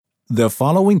The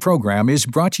following program is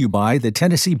brought to you by the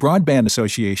Tennessee Broadband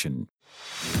Association.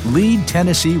 Lead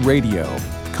Tennessee Radio.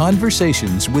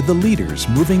 Conversations with the leaders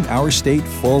moving our state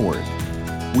forward.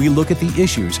 We look at the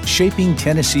issues shaping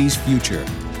Tennessee's future: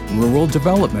 rural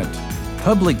development,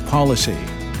 public policy,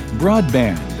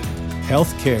 broadband,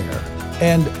 healthcare,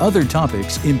 and other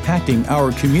topics impacting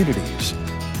our communities.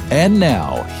 And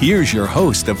now, here's your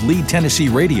host of Lead Tennessee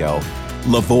Radio,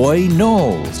 Lavoy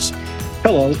Knowles.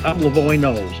 Hello, I'm Lavoy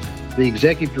Knowles, the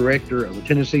Executive Director of the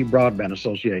Tennessee Broadband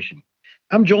Association.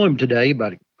 I'm joined today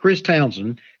by Chris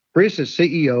Townsend. Chris is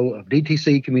CEO of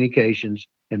DTC Communications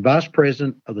and Vice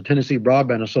President of the Tennessee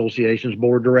Broadband Association's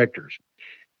Board of Directors.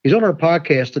 He's on our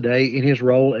podcast today in his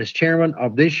role as Chairman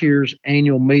of this year's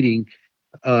annual meeting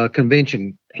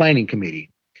convention planning committee.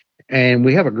 And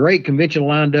we have a great convention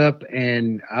lined up,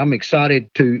 and I'm excited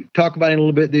to talk about it a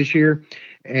little bit this year.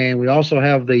 And we also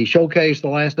have the showcase the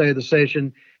last day of the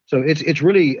session. So it's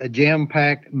really a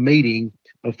jam-packed meeting,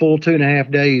 a full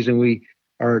 2.5 days, and we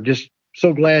are just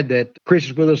so glad that Chris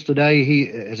is with us today. He,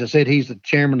 as I said, he's the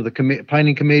chairman of the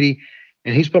planning committee,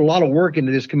 and he's put a lot of work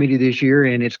into this committee this year,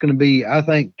 and it's going to be, I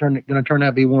think, going to turn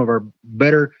out to be one of our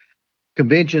better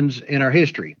conventions in our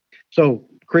history. So,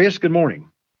 Chris, good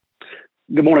morning.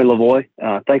 Good morning, Lavoy.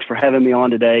 Thanks for having me on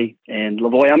today. And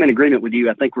Lavoy, I'm in agreement with you.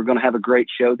 I think we're going to have a great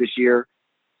show this year.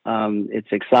 It's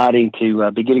exciting to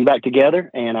be getting back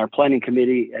together, and our planning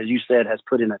committee, as you said, has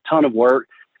put in a ton of work.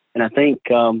 And I think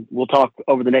we'll talk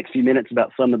over the next few minutes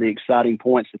about some of the exciting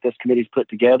points that this committee's put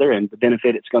together and the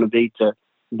benefit it's going to be to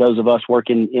those of us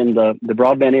working in the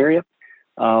broadband area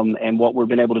and what we've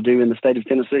been able to do in the state of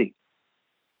Tennessee.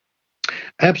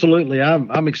 Absolutely.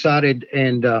 I'm excited.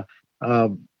 And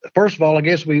first of all, I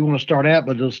guess we want to start out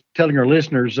by just telling our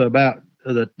listeners about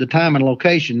the time and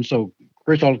location. So,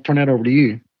 Chris, I'll turn that over to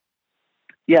you.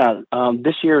 Yeah,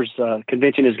 this year's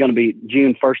convention is going to be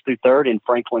June 1st through 3rd in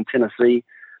Franklin, Tennessee.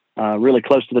 Really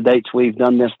close to the dates we've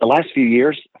done this the last few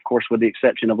years, of course, with the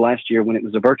exception of last year when it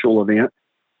was a virtual event.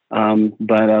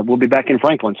 But we'll be back in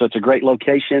Franklin. So it's a great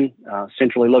location,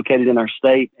 centrally located in our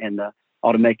state, and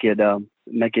ought to make it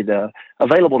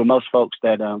available to most folks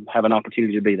that have an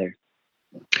opportunity to be there.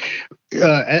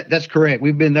 That's correct.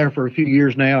 We've been there for a few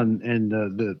years now, and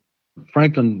the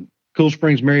Franklin Cool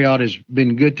Springs Marriott has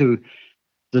been good to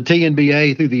the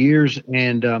TNBA through the years,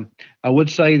 and I would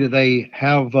say that they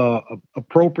have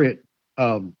appropriate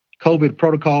COVID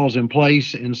protocols in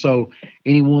place, and so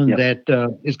anyone that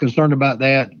is concerned about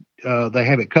that, they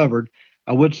have it covered.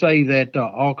 I would say that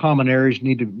all common areas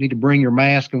need to bring your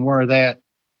mask and wear that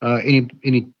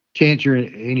anytime you're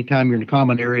in the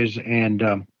common areas,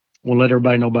 and we'll let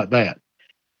everybody know about that.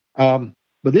 But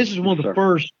this is one of the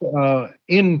first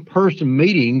in-person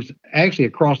meetings actually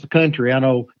across the country. I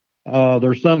know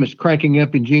there's some that's cranking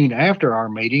up in June after our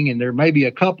meeting, and there may be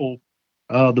a couple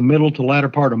the middle to latter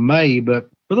part of May, but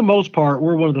for the most part,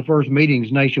 we're one of the first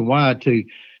meetings nationwide to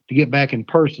get back in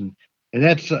person. And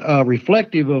that's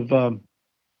reflective of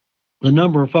the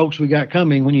number of folks we got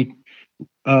coming. When you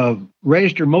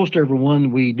register most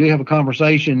everyone, we do have a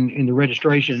conversation in the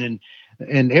registration,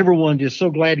 and everyone just so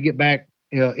glad to get back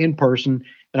in person.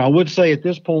 And I would say at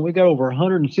this point, we got over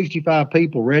 165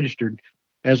 people registered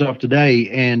as of today,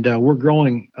 and we're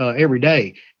growing every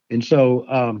day. And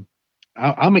so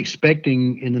I'm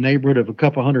expecting in the neighborhood of a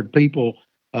couple hundred people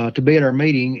to be at our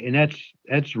meeting, and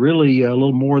that's really a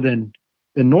little more than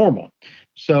normal.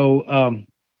 So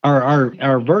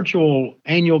our virtual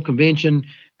annual convention,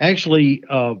 actually,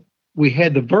 we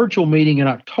had the virtual meeting in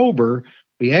October.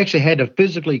 We actually had to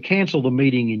physically cancel the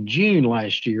meeting in June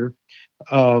last year.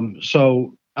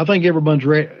 So I think everyone's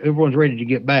ready to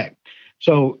get back.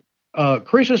 So,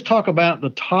 Chris, let's talk about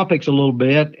the topics a little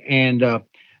bit, and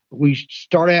we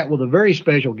start out with a very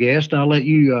special guest. I'll let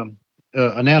you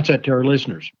announce that to our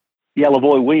listeners. Yeah,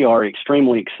 Lavoy, we are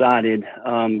extremely excited.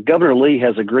 Governor Lee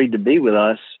has agreed to be with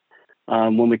us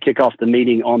when we kick off the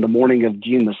meeting on the morning of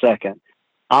June the 2nd.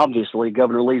 Obviously,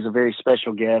 Governor Lee's a very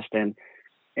special guest, and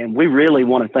we really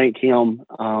want to thank him.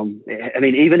 I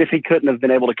mean, even if he couldn't have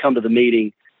been able to come to the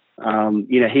meeting,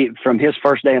 he from his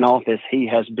first day in office, he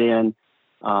has been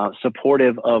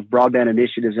supportive of broadband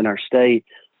initiatives in our state.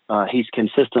 He's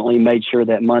consistently made sure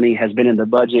that money has been in the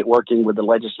budget, working with the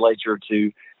legislature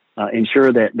to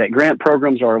ensure that grant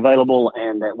programs are available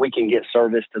and that we can get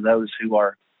service to those who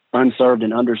are unserved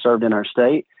and underserved in our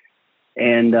state.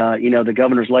 And, the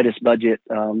governor's latest budget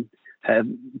have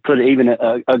put even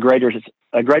a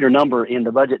greater number in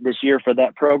the budget this year for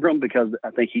that program, because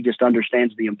I think he just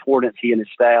understands the importance, he and his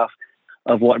staff,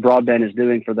 of what broadband is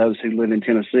doing for those who live in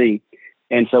Tennessee.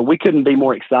 And so we couldn't be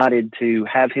more excited to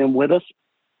have him with us.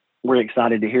 We're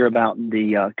excited to hear about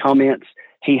the comments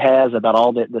he has about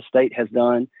all that the state has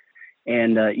done.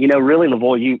 And, really,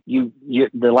 Lavoy, you,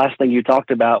 the last thing you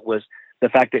talked about was the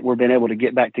fact that we've been able to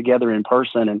get back together in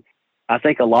person. And I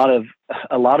think a lot of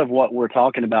what we're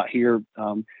talking about here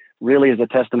really is a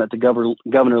testament to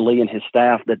Governor Lee and his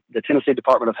staff. That the Tennessee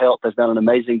Department of Health has done an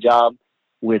amazing job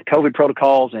with COVID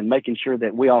protocols and making sure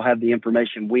that we all have the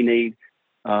information we need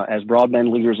as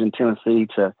broadband leaders in Tennessee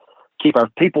to keep our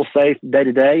people safe day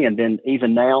to day. And then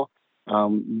even now,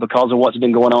 because of what's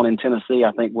been going on in Tennessee,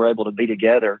 I think we're able to be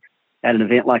together at an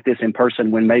event like this in person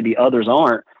when maybe others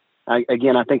aren't. I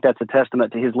think that's a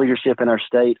testament to his leadership in our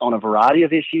state on a variety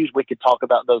of issues. We could talk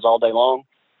about those all day long.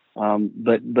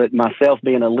 But myself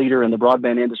being a leader in the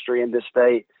broadband industry in this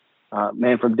state,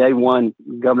 from day one,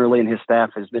 Governor Lee and his staff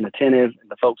has been attentive,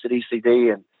 and the folks at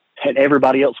ECD and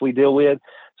everybody else we deal with.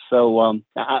 So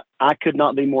I could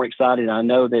not be more excited. I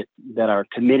know that our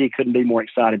committee couldn't be more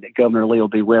excited that Governor Lee will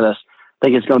be with us. I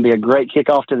think it's going to be a great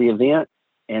kickoff to the event,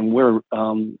 and we're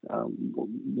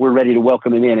ready to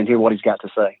welcome him in and hear what he's got to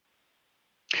say.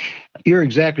 You're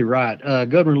exactly right.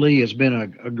 Governor Lee has been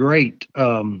a great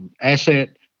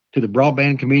asset to the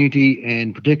broadband community,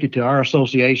 and particularly to our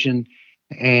association.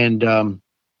 And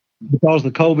because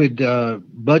the COVID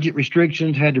budget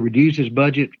restrictions, had to reduce his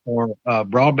budget for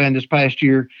broadband this past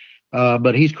year,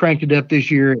 but he's cranked it up this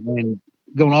year and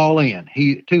going all in.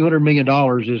 $200 million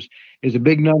is a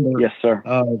big number. Yes, sir.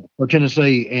 For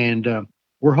Tennessee, and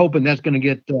we're hoping that's going to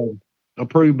get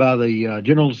approved by the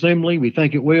General Assembly. We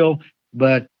think it will,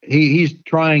 but he's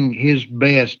trying his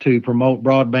best to promote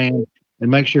broadband and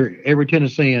make sure every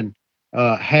Tennessean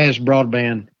has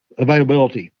broadband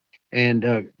availability.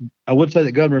 And I would say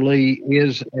that Governor Lee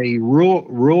is a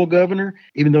rural governor.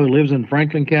 Even though he lives in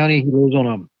Franklin County, he lives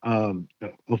on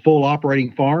a full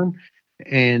operating farm,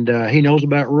 and he knows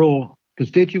about rural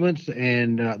constituents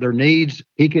and their needs.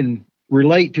 He can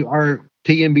relate to our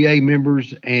TNBA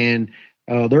members and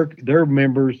their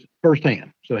members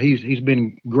firsthand. So he's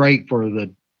been great for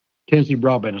the Tennessee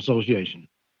Broadband Association.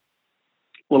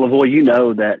 Well, Lavoy, you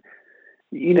know that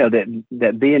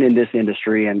being in this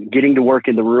industry and getting to work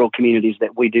in the rural communities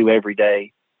that we do every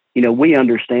day, we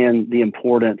understand the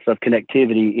importance of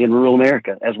connectivity in rural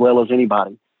America as well as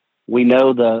anybody. We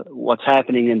know what's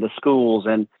happening in the schools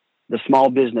and the small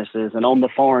businesses and on the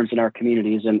farms in our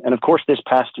communities. And of course, this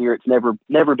past year, it's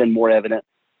never been more evident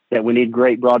that we need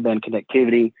great broadband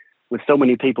connectivity with so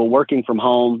many people working from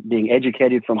home, being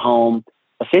educated from home,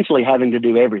 essentially having to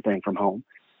do everything from home.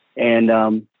 And,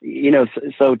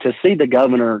 so to see the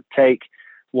governor take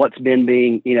what's been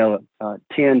being, $10,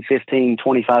 $15,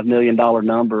 $25 million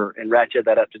number and ratchet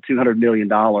that up to $200 million,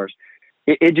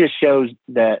 it just shows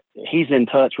that he's in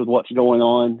touch with what's going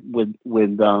on with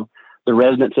the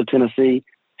residents of Tennessee.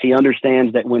 He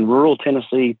understands that when rural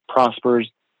Tennessee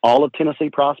prospers, all of Tennessee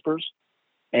prospers.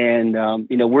 And,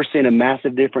 we're seeing a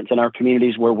massive difference in our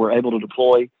communities where we're able to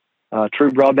deploy true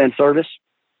broadband service.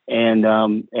 And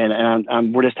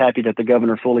we're just happy that the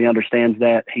governor fully understands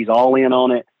that. He's all in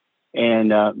on it.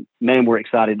 And, we're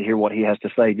excited to hear what he has to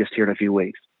say just here in a few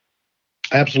weeks.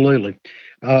 Absolutely.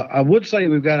 I would say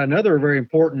we've got another very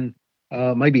important,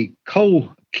 maybe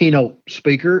co-keynote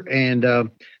speaker,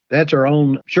 and that's our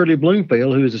own Shirley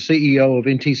Bloomfield, who is the CEO of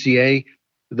NTCA,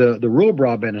 the Rural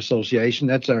Broadband Association.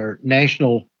 That's our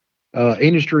national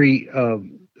industry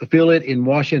affiliate in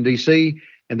Washington, D.C.,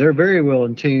 and they're very well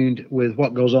in tune with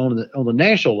what goes on the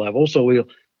national level. So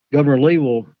Governor Lee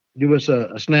will give us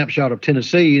a snapshot of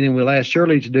Tennessee, and then we'll ask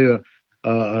Shirley to do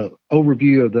a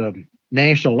overview of the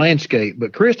national landscape.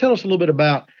 But Chris, tell us a little bit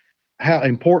about how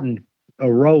important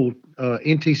a role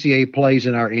NTCA plays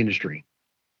in our industry.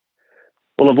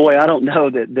 Well, Lavoy, I don't know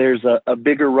that there's a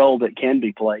bigger role that can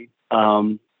be played.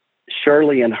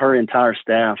 Shirley and her entire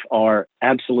staff are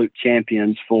absolute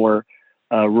champions for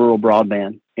rural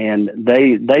broadband. And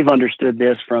they've understood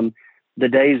this from the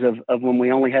days of when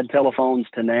we only had telephones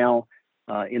to now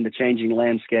in the changing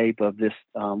landscape of this,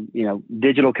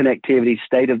 digital connectivity,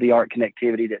 state-of-the-art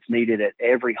connectivity that's needed at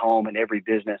every home and every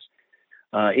business.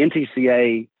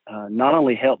 NTCA not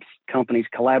only helps companies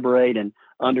collaborate and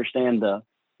understand the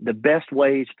best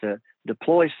ways to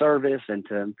deploy service and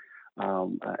to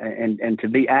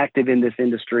be active in this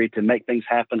industry to make things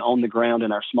happen on the ground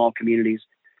in our small communities,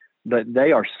 but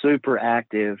they are super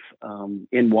active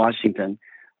in Washington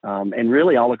and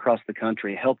really all across the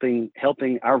country, helping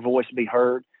our voice be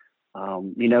heard.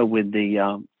 With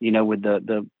the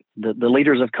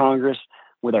leaders of Congress,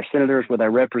 with our senators, with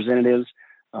our representatives,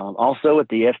 also at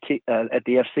the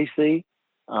FCC.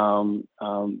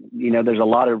 There's a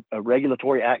lot of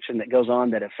regulatory action that goes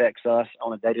on that affects us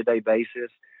on a day-to-day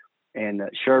basis, and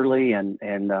Shirley and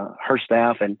her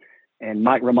staff and and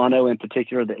Mike Romano in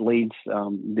particular that leads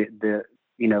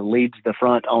leads the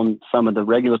front on some of the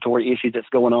regulatory issues that's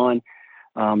going on.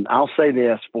 I'll say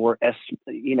this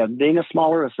being a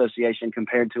smaller association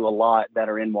compared to a lot that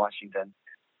are in Washington.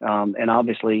 And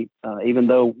obviously, even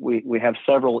though we have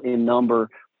several in number,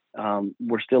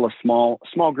 we're still a small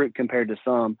group compared to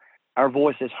some. Our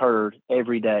voice is heard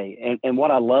every day. And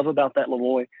what I love about that,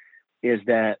 LaVoy, is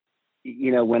that,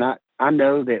 when I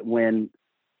know that when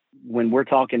we're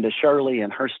talking to Shirley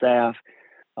and her staff,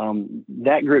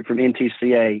 that group from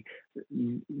NTCA,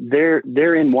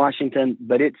 they're in Washington,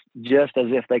 but it's just as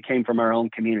if they came from our own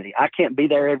community. I can't be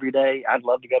there every day. I'd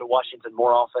love to go to Washington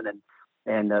more often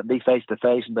and be face to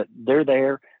face, but they're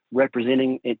there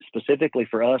representing it specifically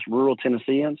for us, rural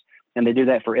Tennesseans, and they do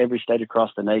that for every state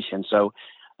across the nation. So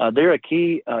they're a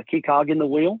key cog in the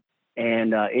wheel,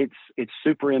 and it's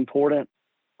super important,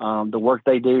 the work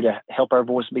they do to help our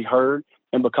voice be heard.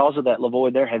 And because of that,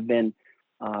 LaVoy, there have been,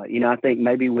 I think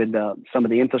maybe with some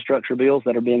of the infrastructure bills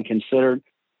that are being considered,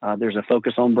 there's a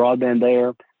focus on broadband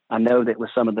there. I know that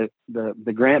with some of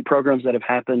the grant programs that have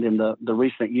happened in the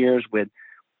recent years with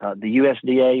the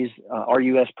USDA's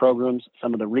RUS programs,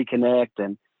 some of the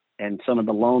Reconnect and some of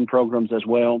the loan programs as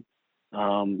well.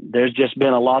 There's just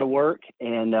been a lot of work,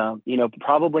 and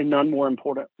probably none more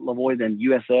important, LaVoy, than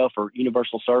USF or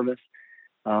Universal Service,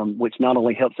 which not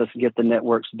only helps us get the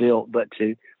networks built, but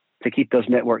to keep those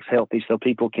networks healthy so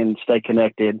people can stay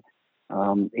connected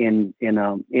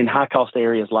in high cost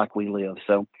areas like we live.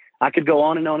 So I could go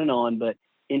on and on and on, but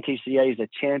NTCA is a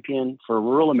champion for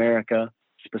rural America,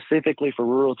 specifically for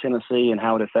rural Tennessee and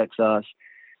how it affects us.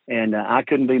 And I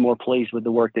couldn't be more pleased with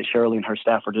the work that Shirley and her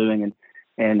staff are doing.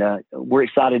 And we're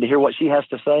excited to hear what she has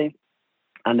to say.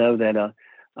 I know that,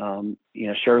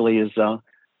 Shirley is,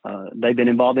 they've been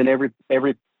involved in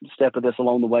every step of this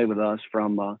along the way with us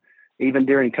from, even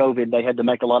during COVID, they had to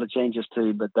make a lot of changes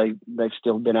too, but they've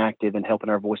still been active in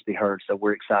helping our voice be heard. So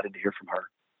we're excited to hear from her.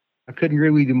 I couldn't agree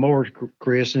with you more,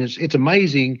 Chris. And it's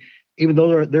amazing, even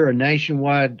though they're a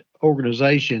nationwide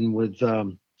organization with,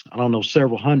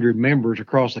 several hundred members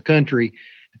across the country.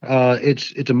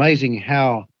 It's amazing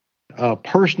how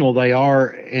personal they are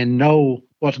and know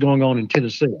what's going on in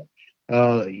Tennessee.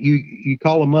 You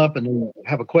call them up and they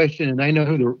have a question, and they know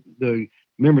who the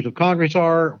members of Congress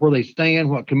are, where they stand,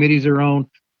 what committees they're on,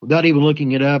 without even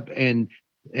looking it up. And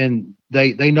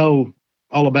they know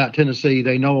all about Tennessee.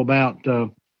 They know about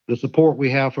the support we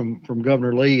have from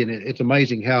Governor Lee, and it's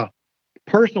amazing how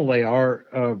personal they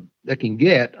are. That can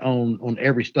get on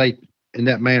every state in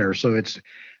that manner. So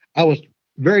I was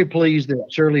very pleased that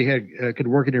Shirley could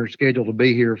work in her schedule to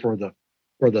be here for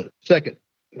the second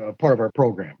part of our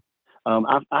program.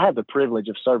 I have the privilege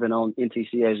of serving on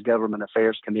NTCA's Government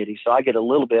Affairs Committee, so I get a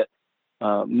little bit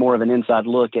more of an inside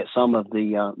look at some of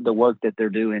the work that they're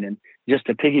doing. And just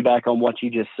to piggyback on what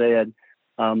you just said,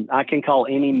 I can call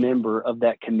any member of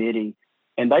that committee,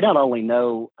 and they not only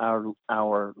know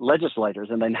our legislators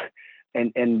and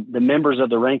the members of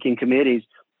the ranking committees,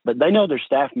 but they know their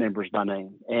staff members by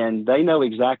name, and they know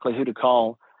exactly who to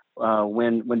call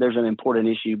when there's an important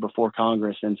issue before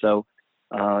Congress. And so,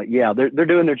 they're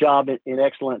doing their job in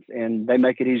excellence, and they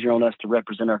make it easier on us to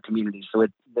represent our communities. So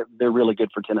they're really good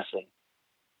for Tennessee.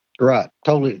 Right.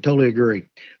 Totally agree.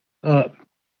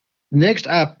 Next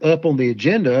up on the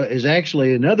agenda is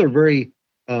actually another very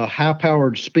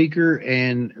high-powered speaker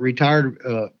and retired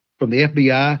from the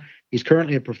FBI. He's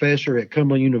currently a professor at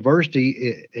Cumberland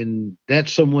University, and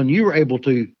that's someone you were able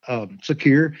to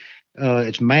secure.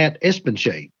 It's Matt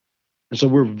Espenshade. And so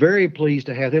we're very pleased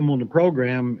to have him on the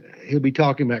program. He'll be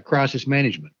talking about crisis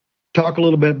management. Talk a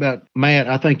little bit about Matt.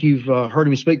 I think you've heard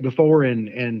him speak before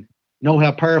and know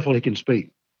how powerful he can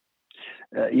speak.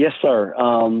 Yes, sir.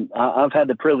 I've had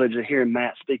the privilege of hearing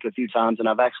Matt speak a few times, and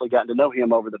I've actually gotten to know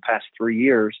him over the past 3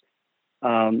 years.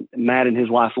 Matt and his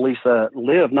wife, Lisa,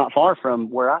 live not far from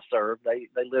where I serve. They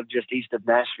live just east of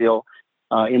Nashville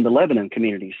in the Lebanon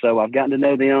community. So I've gotten to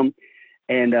know them.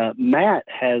 And Matt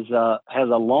has a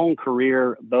long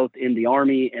career both in the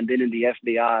Army and then in the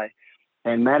FBI.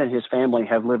 And Matt and his family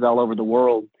have lived all over the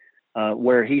world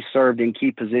where he served in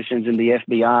key positions in the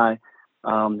FBI.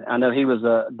 I know he was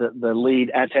the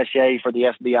lead attaché for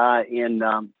the FBI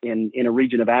in a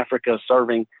region of Africa,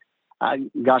 serving,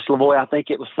 LaVoy, I think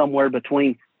it was somewhere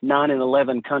between 9 and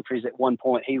 11 countries at one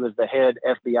point. He was the head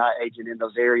FBI agent in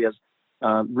those areas,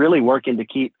 really working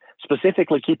to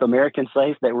specifically keep Americans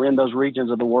safe that were in those regions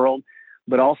of the world,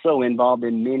 but also involved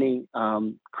in many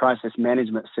crisis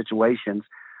management situations.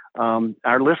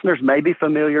 Our listeners may be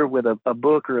familiar with a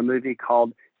book or a movie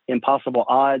called Impossible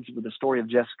Odds, with the story of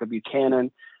Jessica Buchanan.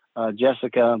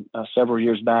 Jessica, several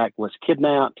years back, was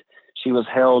kidnapped. She was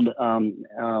held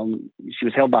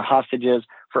by hostages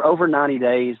for over 90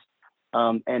 days.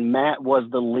 And Matt was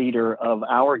the leader of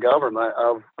our government,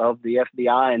 of the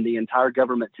FBI and the entire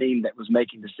government team that was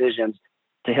making decisions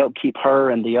to help keep her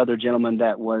and the other gentleman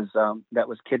that was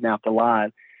kidnapped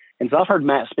alive. And so I've heard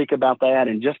Matt speak about that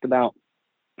and just about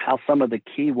how some of the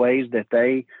key ways that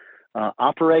they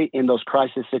operate in those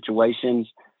crisis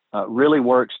situations really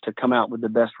works to come out with the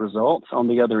best results on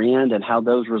the other end, and how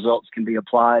those results can be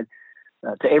applied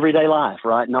to everyday life,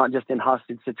 right? Not just in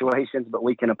hostage situations, but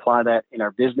we can apply that in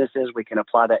our businesses. We can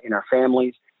apply that in our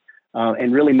families.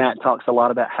 And really, Matt talks a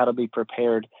lot about how to be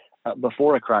prepared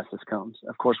before a crisis comes.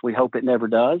 Of course, we hope it never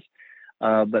does.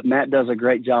 But Matt does a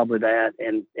great job with that.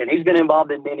 And he's been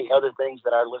involved in many other things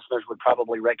that our listeners would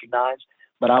probably recognize.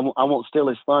 But I won't steal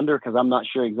his thunder, because I'm not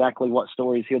sure exactly what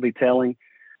stories he'll be telling.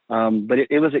 But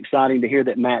it was exciting to hear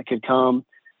that Matt could come.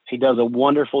 He does a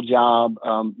wonderful job.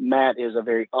 Matt is a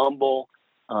very humble,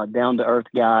 down-to-earth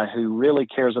guy who really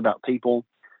cares about people.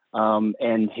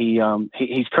 And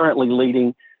he's currently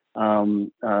leading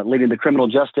the criminal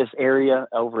justice area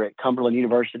over at Cumberland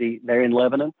University there in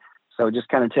Lebanon. So it just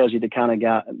kind of tells you the kind of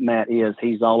guy Matt is.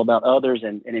 He's all about others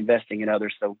and investing in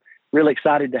others. So really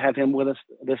excited to have him with us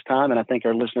this time. And I think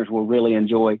our listeners will really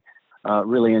enjoy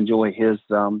his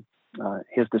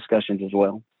discussions as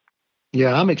well.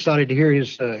 Yeah, I'm excited to hear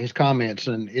his comments,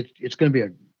 and it's going to be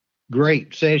a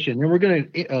great session. And we're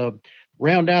going to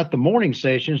round out the morning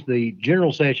sessions, the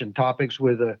general session topics,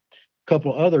 with a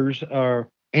couple others.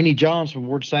 Andy Johns from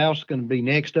Word South is going to be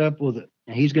next up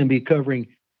he's going to be covering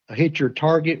Hit Your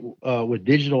Target with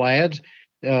digital ads.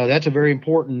 That's a very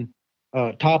important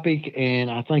topic,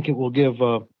 and I think it will give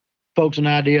folks an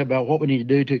idea about what we need to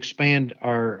do to expand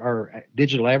our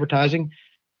digital advertising.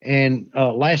 And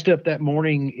last up that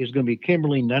morning is going to be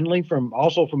Kimberly Nunley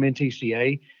also from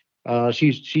NTCA.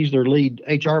 She's their lead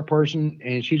HR person,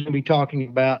 and she's going to be talking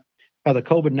about how the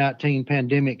COVID-19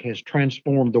 pandemic has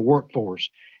transformed the workforce.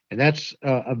 And that's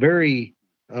a very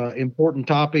important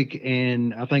topic,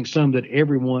 and I think something that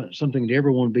everyone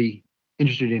would be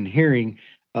interested in hearing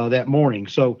that morning.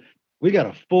 So we got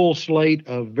a full slate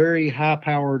of very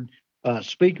high-powered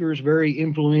speakers, very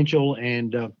influential,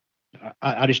 and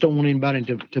I just don't want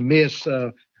anybody to miss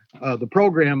the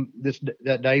program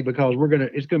that day, because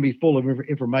it's going to be full of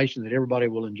information that everybody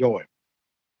will enjoy.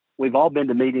 We've all been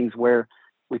to meetings where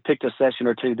we picked a session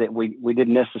or two that we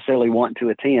didn't necessarily want to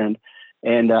attend,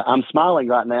 and I'm smiling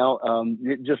right now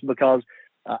just because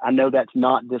I know that's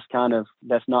not this kind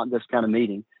of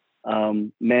meeting.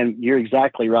 Man, you're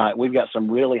exactly right. We've got some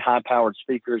really high-powered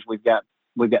speakers. We've got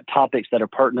topics that are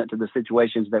pertinent to the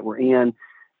situations that we're in.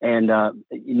 And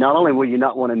not only will you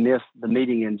not want to miss the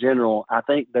meeting in general, I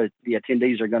think the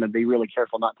attendees are going to be really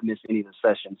careful not to miss any of the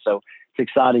sessions. So it's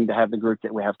exciting to have the group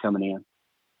that we have coming in.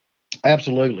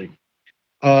 Absolutely.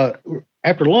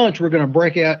 After lunch, we're going to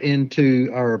break out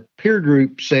into our peer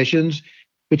group sessions,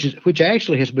 which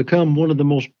actually has become one of the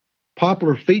most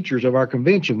popular features of our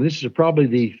convention. This is probably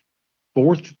the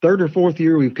third or fourth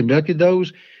year we've conducted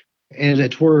those, and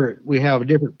it's where we have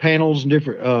different panels and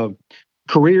different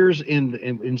careers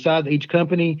inside each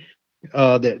company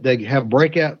that they have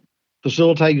breakout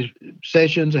facilitated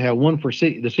sessions. They have one for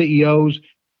the CEOs,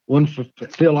 one for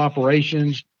field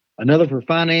operations, another for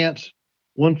finance,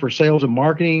 one for sales and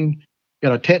marketing,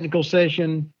 got a technical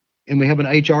session, and we have an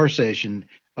HR session.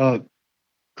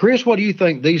 Chris, what do you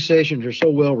think these sessions are so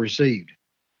well received?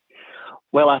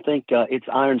 Well, I think it's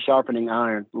iron sharpening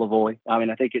iron, Lavoy. I mean,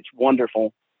 I think it's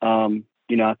wonderful. I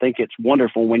think it's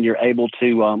wonderful when you're able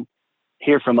to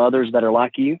hear from others that are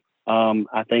like you.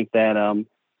 I think that,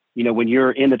 when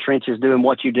you're in the trenches doing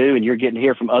what you do and you're getting to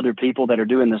hear from other people that are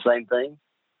doing the same thing,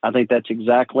 I think that's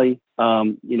exactly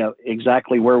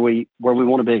where we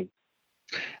want to be.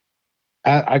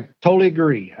 I totally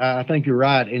agree. I think you're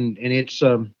right. And it's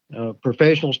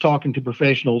professionals talking to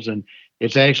professionals, and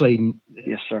it's actually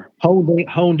yes, sir,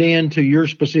 honed in to your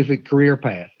specific career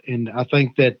path. And I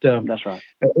think that that's right.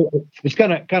 It's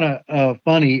kind of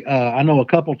funny. I know a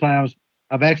couple times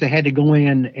I've actually had to go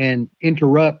in and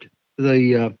interrupt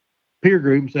the peer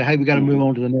group and say, "Hey, we got to move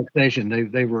on to the next session."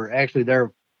 They were actually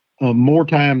there more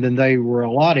time than they were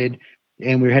allotted,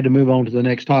 and we had to move on to the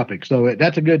next topic. So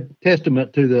that's a good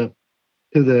testament to the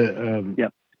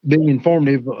being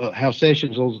informative. How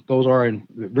sessions those are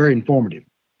very informative.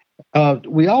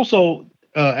 We also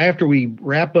after we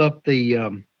wrap up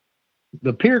the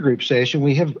peer group session,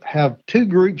 we have two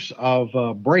groups of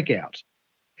breakouts.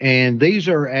 And these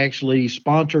are actually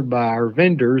sponsored by our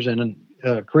vendors. And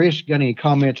Chris, got any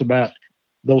comments about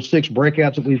those 6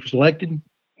 breakouts that we've selected?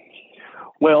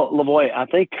 Well, Lavoy, I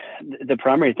think the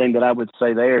primary thing that I would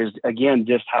say there is, again,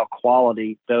 just how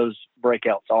quality those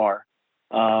breakouts are.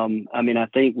 I mean, I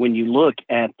think when you look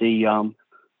at the, you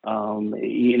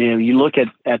look at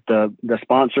the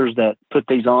sponsors that put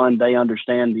these on, they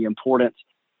understand the importance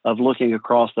of looking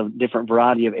across the different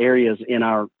variety of areas in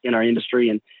our industry.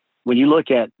 And when you look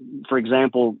at, for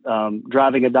example,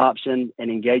 driving adoption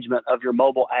and engagement of your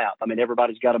mobile app, I mean,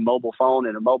 everybody's got a mobile phone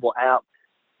and a mobile app.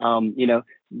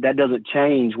 That doesn't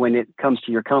change when it comes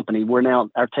to your company.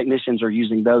 Our technicians are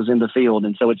using those in the field.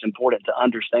 And so it's important to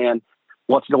understand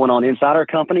what's going on inside our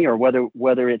company or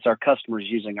whether it's our customers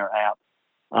using our app.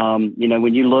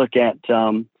 When you look at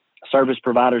service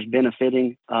providers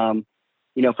benefiting, from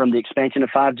the expansion of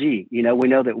 5G, we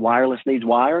know that wireless needs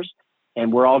wires,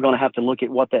 and we're all going to have to look at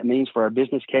what that means for our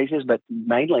business cases. But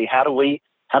mainly, how do we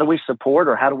support,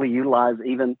 or how do we utilize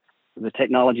even the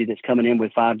technology that's coming in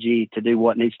with 5G to do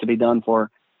what needs to be done for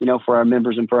our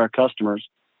members and for our customers?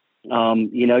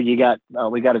 We got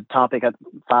a topic at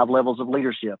 5 levels of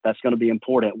leadership. That's going to be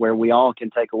important, where we all can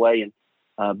take away and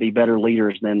be better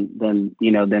leaders than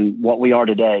what we are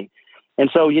today. And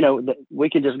so, we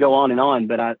can just go on and on,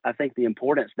 but I think the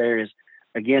importance there is,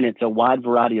 again, it's a wide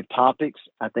variety of topics.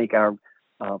 I think our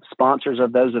sponsors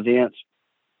of those events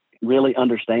really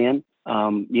understand,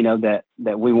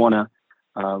 that we want to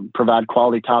provide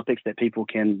quality topics that people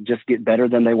can just get better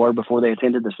than they were before they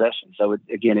attended the session. So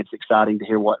again, it's exciting to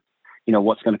hear what's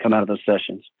going to come out of those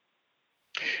sessions.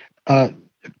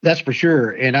 That's for sure.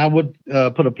 And I would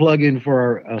put a plug in for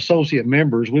our associate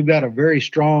members. We've got a very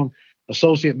strong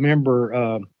associate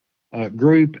member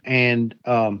group. And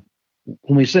when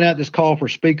we send out this call for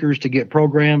speakers to get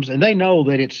programs, and they know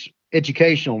that it's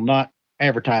educational, not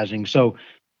advertising. So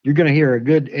you're going to hear a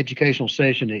good educational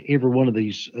session at every one of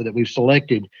these that we've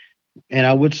selected. And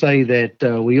I would say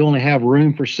that we only have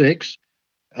room for 6.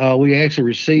 We actually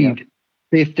received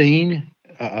 15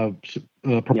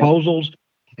 proposals. Yep.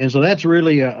 And so that's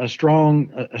really a strong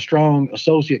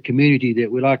associate community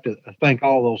that we'd like to thank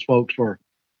all those folks for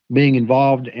being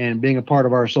involved and being a part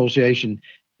of our association.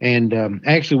 And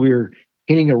actually, we're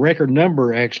hitting a record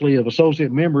number, of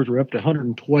associate members. We're up to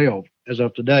 112 as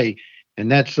of today. And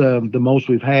that's the most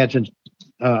we've had since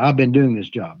I've been doing this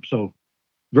job. So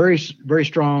very, very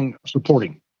strong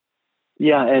supporting.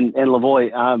 Yeah. And Lavoy,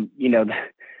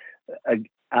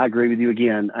 I agree with you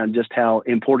again on just how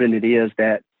important it is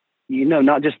that,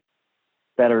 not just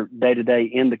that are day to day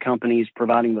in the companies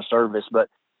providing the service, but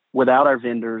without our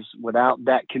vendors, without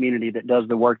that community that does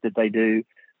the work that they do,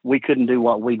 we couldn't do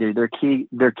what we do. They're key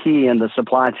in the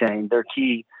supply chain. They're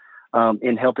key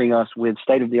in helping us with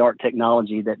state-of-the-art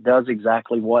technology that does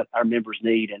exactly what our members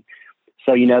need. And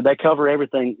so, they cover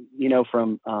everything,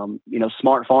 from,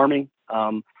 smart farming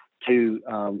to,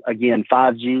 again,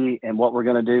 5G and what we're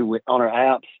going to do on our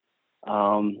apps,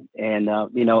 and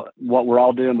what we're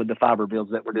all doing with the fiber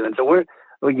builds that we're doing. So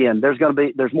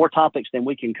there's more topics than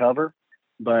we can cover,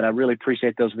 but I really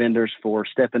appreciate those vendors for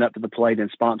stepping up to the plate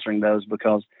and sponsoring those,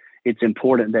 because it's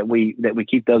important that we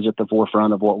keep those at the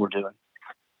forefront of what we're doing.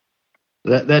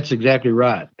 That's exactly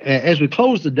right. As we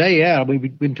close the day out,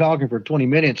 we've been talking for 20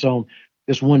 minutes on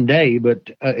this one day, but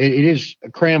it is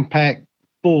a cram-packed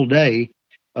full day.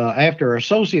 After our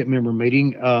associate member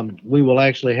meeting, we will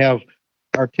actually have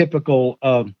our typical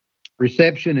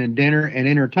reception and dinner and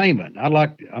entertainment.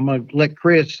 I'm going to let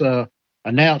Chris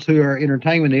announce who our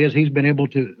entertainment is. He's been able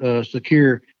to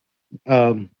secure,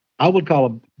 I would call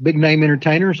a big name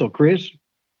entertainer. So Chris,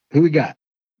 who we got?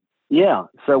 Yeah,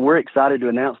 so we're excited to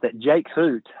announce that Jake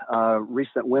Hoot,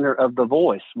 recent winner of The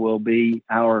Voice, will be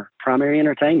our primary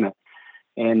entertainment.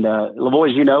 And Lavoy,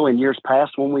 in years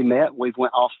past when we met, we've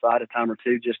went off-site a time or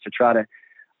two just to try to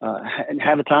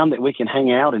have a time that we can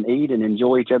hang out and eat and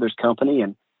enjoy each other's company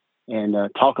and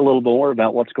talk a little more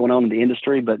about what's going on in the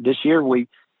industry. But this year we're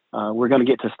going to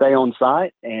get to stay on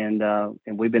site, and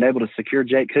we've been able to secure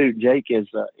Jake Hoot. Jake is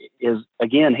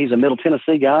again, he's a Middle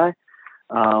Tennessee guy.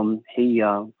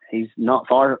 He's not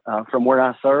far from where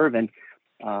I serve, and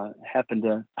happened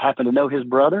to know his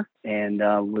brother, and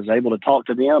was able to talk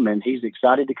to them, and he's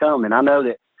excited to come. And I know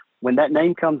that when that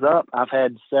name comes up, I've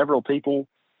had several people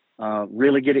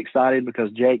really get excited,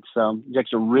 because Jake's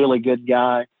a really good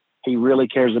guy. He really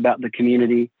cares about the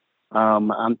community.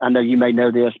 I know you may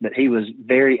know this, but he was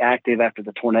very active after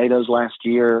the tornadoes last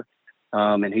year,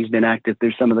 and he's been active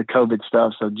through some of the COVID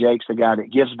stuff. So Jake's a guy that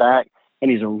gives back, and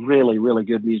he's a really, really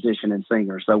good musician and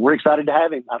singer. So we're excited to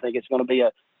have him. I think it's going to be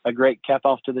a great cap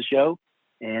off to the show.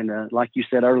 And like you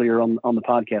said earlier on the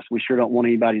podcast, we sure don't want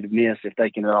anybody to miss if they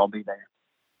can all be there.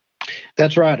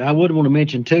 That's right. I would want to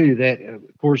mention too that, of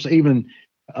course, even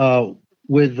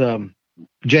with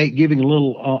Jake giving a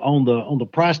little on the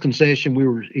price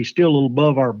concession. He's still a little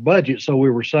above our budget, so we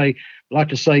like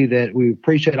to say that we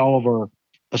appreciate all of our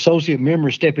associate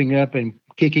members stepping up and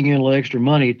kicking in a little extra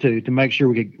money to make sure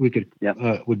we could get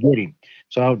him.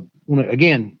 So I want to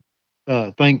again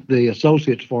thank the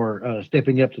associates for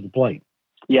stepping up to the plate.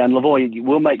 Yeah, and Lavoy,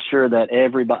 we'll make sure that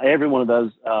every one of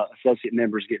those associate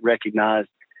members get recognized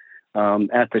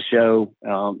at the show,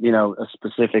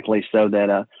 specifically so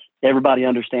that everybody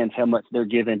understands how much they're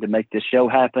giving to make this show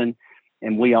happen,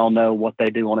 and we all know what they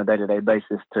do on a day-to-day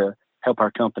basis to help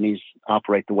our companies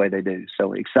operate the way they do.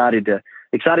 So excited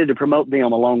to promote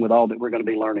them along with all that we're going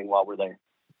to be learning while we're there.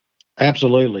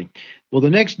 Absolutely. Well, the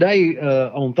next day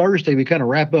on Thursday, we kind of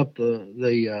wrap up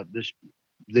the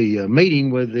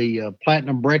meeting with the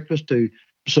Platinum Breakfast to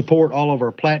support all of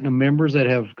our Platinum members that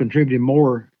have contributed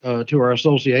more to our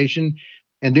association.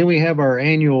 And then we have our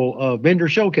annual vendor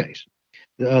showcase.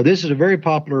 This is a very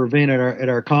popular event at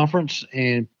our conference.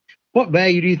 And what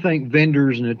value do you think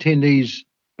vendors and attendees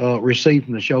receive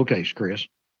from the showcase, Chris?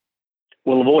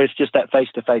 Well, Lavoy, it's just that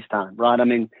face-to-face time, right? I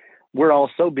mean, we're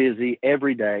all so busy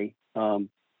every day,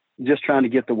 just trying to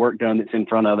get the work done that's in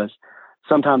front of us.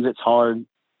 Sometimes it's hard.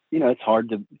 It's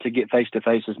hard to get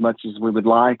face-to-face as much as we would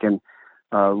like, and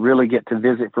really get to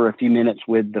visit for a few minutes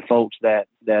with the folks that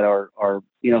are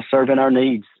serving our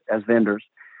needs as vendors.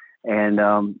 And,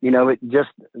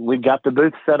 we've got the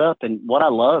booth set up. And what I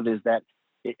love is that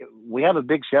we have a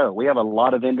big show. We have a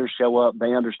lot of vendors show up.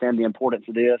 They understand the importance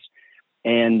of this.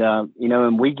 And,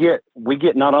 and we get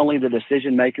not only the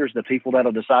decision makers, the people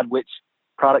that'll decide which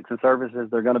products and services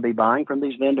they're going to be buying from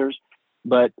these vendors,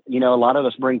 but, a lot of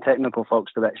us bring technical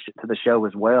folks to the show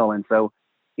as well. And so,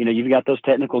 you've got those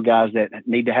technical guys that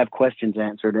need to have questions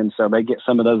answered. And so they get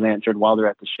some of those answered while they're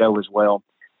at the show as well.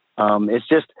 It's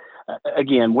just,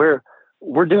 again, we're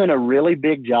doing a really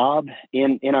big job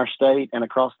in our state and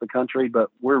across the country,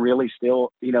 but we're really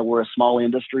still, we're a small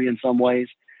industry in some ways.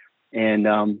 And,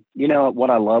 what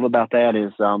I love about that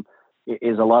is a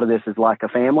lot of this is like a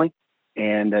family,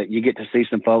 and you get to see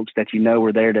some folks that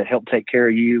are there to help take care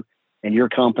of you and your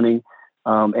company.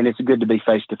 And it's good to be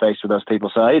face to face with those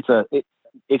people. So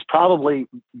it's probably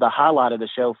the highlight of the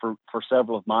show for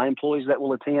several of my employees that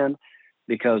will attend,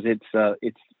 because it's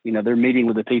they're meeting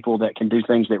with the people that can do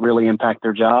things that really impact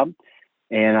their job.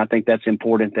 And I think that's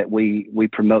important that we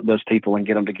promote those people and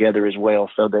get them together as well,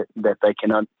 so that they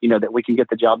can, that we can get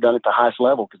the job done at the highest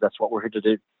level, because that's what we're here to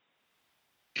do.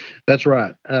 That's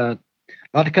right. I'd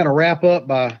like to kind of wrap up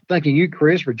by thanking you,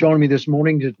 Chris, for joining me this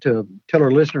morning to tell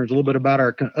our listeners a little bit about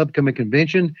our upcoming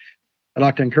convention. I'd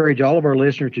like to encourage all of our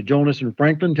listeners to join us in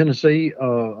Franklin, Tennessee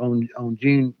on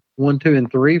June 1, 2,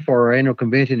 and 3 for our annual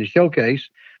convention and showcase.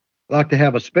 I'd like to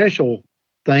have a special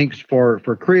thanks for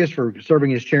Chris for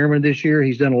serving as chairman this year.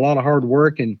 He's done a lot of hard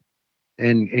work and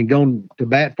gone to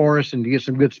bat for us and to get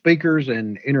some good speakers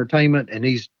and entertainment, and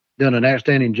he's done an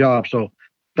outstanding job. So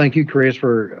thank you, Chris,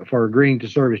 for agreeing to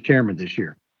serve as chairman this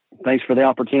year. Thanks for the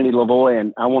opportunity, Lavoy,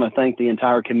 and I want to thank the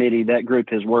entire committee. That group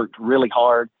has worked really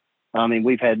hard. I mean,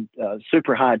 we've had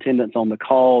super high attendance on the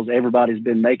calls. Everybody's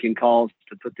been making calls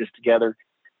to put this together.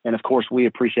 And of course, we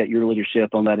appreciate your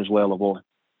leadership on that as well, Lavoy.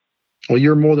 Well,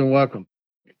 you're more than welcome.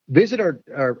 Visit our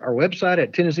website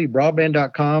at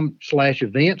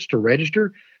TennesseeBroadband.com/events to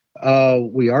register.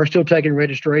 We are still taking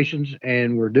registrations,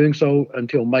 and we're doing so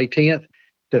until May 10th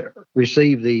to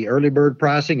receive the early bird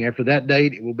pricing. After that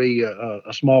date, it will be a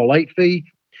small late fee,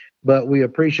 but we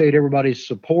appreciate everybody's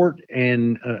support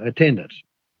and attendance.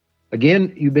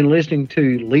 Again, you've been listening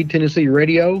to Lead Tennessee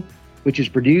Radio, which is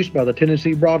produced by the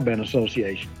Tennessee Broadband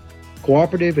Association,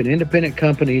 cooperative and independent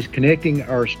companies connecting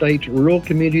our state's rural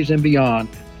communities and beyond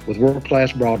with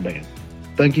world-class broadband.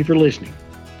 Thank you for listening.